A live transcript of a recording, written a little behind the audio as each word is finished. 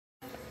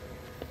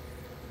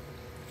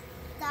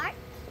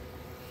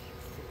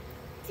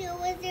there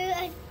was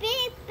a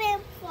big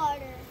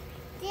flutter.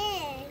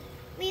 Then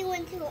we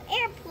went to an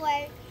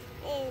airport,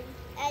 and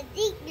I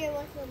think there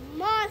was a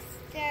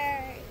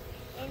monster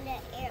in the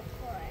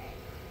airport.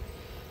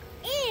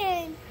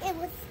 And it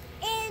was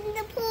in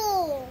the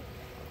pool.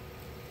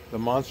 The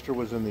monster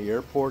was in the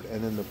airport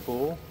and in the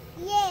pool?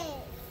 Yes.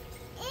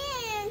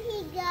 And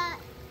he got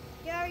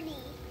dirty.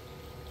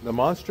 The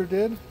monster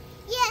did?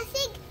 Yes,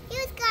 he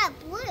was got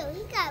blue.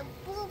 He got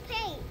blue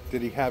paint.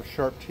 Did he have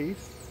sharp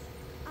teeth?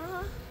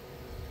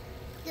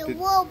 The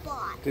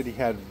robot. Did he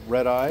have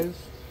red eyes?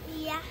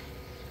 Yeah.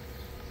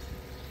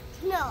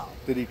 No.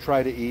 Did he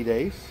try to eat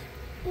Ace?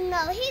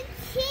 No, he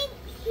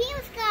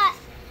was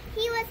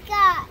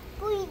got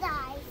green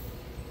eyes.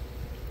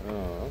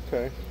 Oh,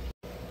 okay.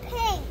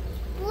 Pink,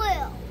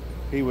 blue.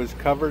 He was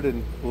covered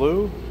in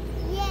blue?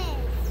 Yes.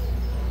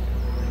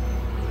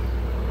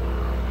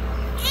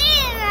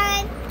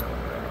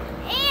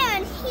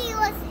 And he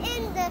was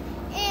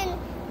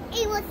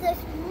it was a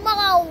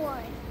small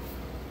one.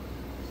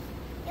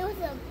 It was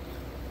a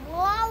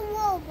small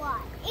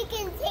robot. It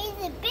can change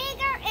it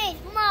bigger and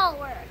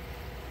smaller.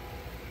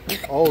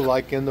 Oh,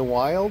 like in the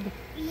wild?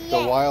 Yes.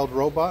 The wild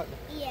robot?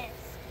 Yes.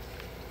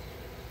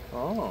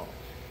 Oh.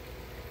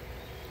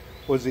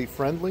 Was he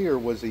friendly or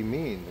was he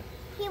mean?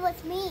 He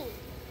was mean.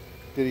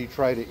 Did he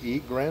try to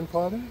eat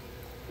Grandfather?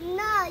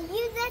 No,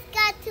 you just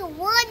got to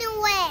run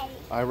away.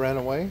 I ran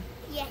away?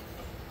 Yes.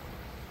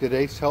 Did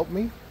Ace help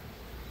me?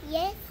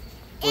 Yes.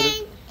 What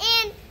And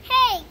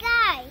hey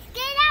guys,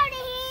 get out of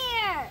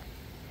here.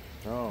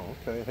 Oh,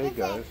 okay. Hey,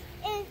 guys.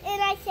 And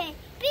I said,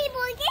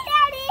 people, get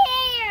out of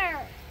here.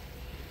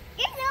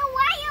 It's a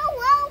wild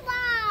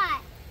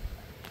robot.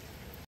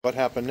 What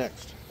happened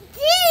next? He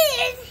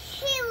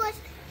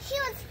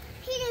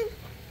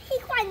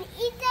couldn't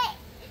eat the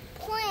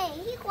plane.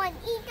 He couldn't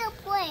eat the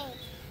plane.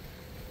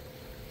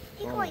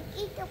 He couldn't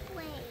eat the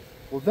plane.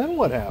 Well, then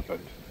what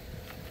happened?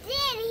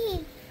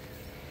 Then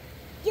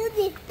he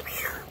did.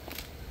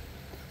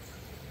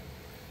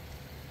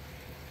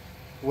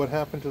 What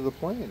happened to the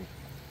plane?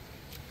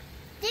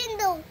 Then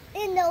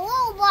the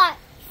robot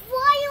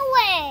fly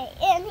away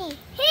and he hit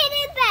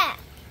it back.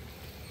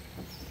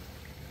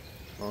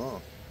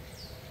 Oh.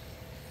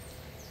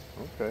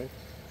 Okay.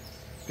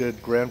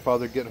 Did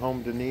Grandfather get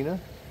home to Nina?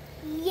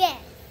 Yes.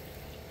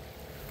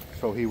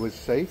 So he was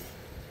safe?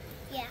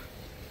 Yeah.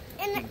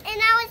 And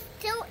I was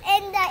still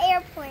in the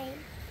airplane.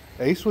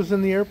 Ace was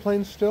in the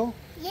airplane still?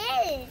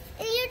 Yes.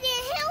 And you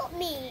didn't help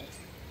me.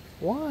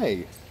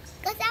 Why?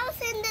 Because I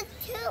was in the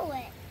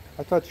toilet.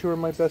 I thought you were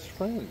my best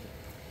friend.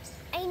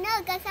 I know,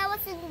 because I was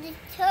in the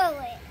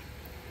toilet.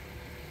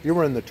 You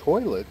were in the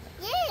toilet?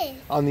 Yes.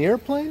 On the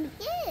airplane?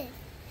 Yes.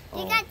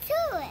 Oh. They got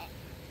toilet.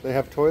 They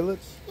have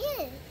toilets?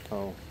 Yes.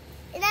 Oh.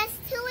 And that's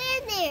two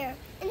in there.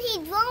 And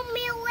he drove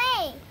me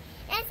away.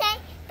 And said,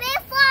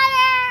 Big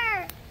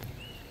Father!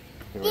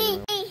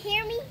 Did you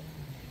hear me?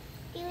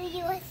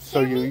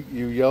 So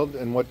you yelled,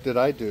 and what did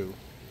I do?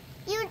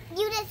 You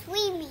just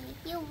leave me.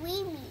 You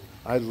leave me.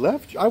 I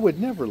left you. I would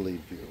never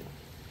leave you.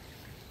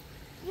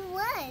 You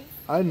was.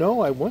 I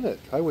know I wouldn't.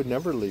 I would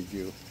never leave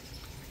you.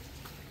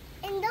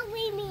 And don't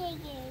leave me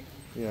again.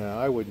 Yeah,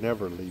 I would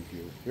never leave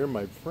you. You're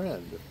my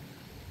friend.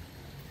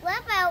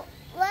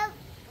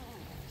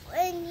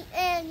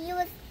 And you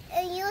was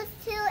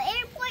to the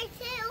airport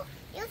too?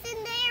 You was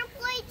in the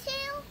airport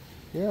too?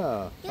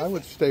 Yeah, I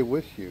would stay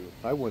with you.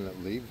 I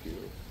wouldn't leave you.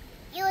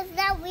 You was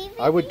not leaving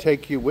I would me?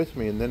 take you with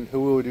me, and then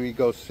who would we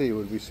go see?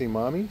 Would we see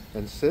Mommy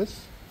and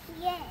Sis?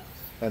 Yes.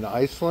 And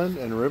Iceland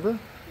and River?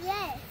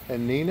 Yes.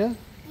 And Nina?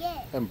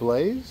 Yes. And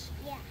Blaze?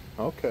 Yeah.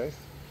 Okay.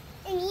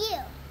 And you.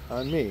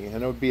 On me.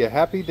 And it would be a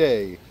happy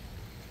day.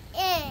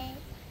 And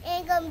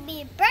it's gonna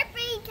be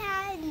birthday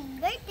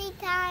time.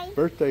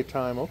 Birthday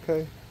time.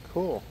 Okay.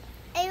 Cool.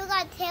 And you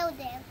gotta tell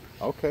them.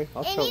 Okay.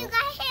 I'll And tell you them.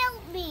 gotta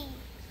help me.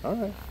 All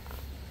right.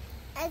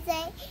 I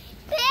say,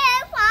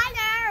 Big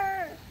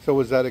Father. So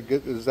is that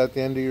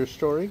the end of your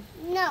story?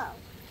 No.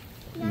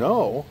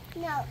 No.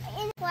 No,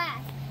 in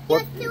class.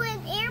 What? He was still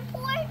in the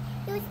airport.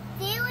 He was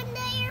still in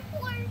the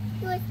airport.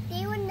 He was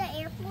still in the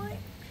airport.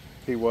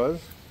 He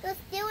was? He was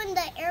still in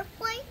the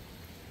airport.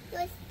 He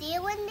was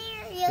still in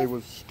there. He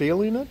was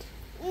stealing it?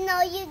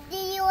 No, you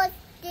was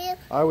still.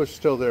 I was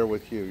still there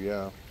with you,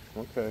 yeah.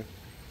 Okay.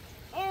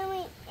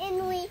 And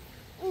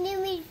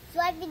then we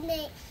driving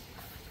the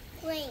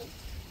plane.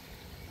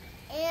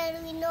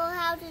 And we know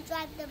how to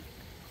drive the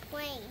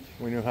plane.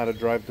 We knew how to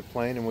drive the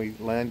plane and we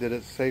landed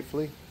it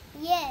safely?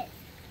 Yes.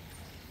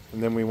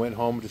 And then we went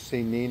home to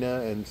see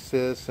Nina and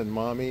Sis and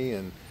Mommy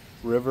and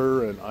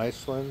River and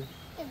Iceland.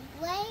 And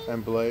Blaze.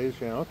 And Blaze,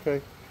 yeah,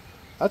 okay.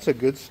 That's a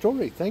good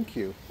story, thank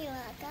you. You're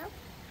welcome.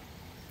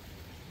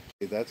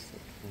 That's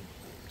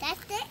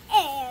That's the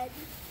end.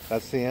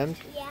 the end?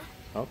 Yeah.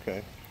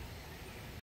 Okay.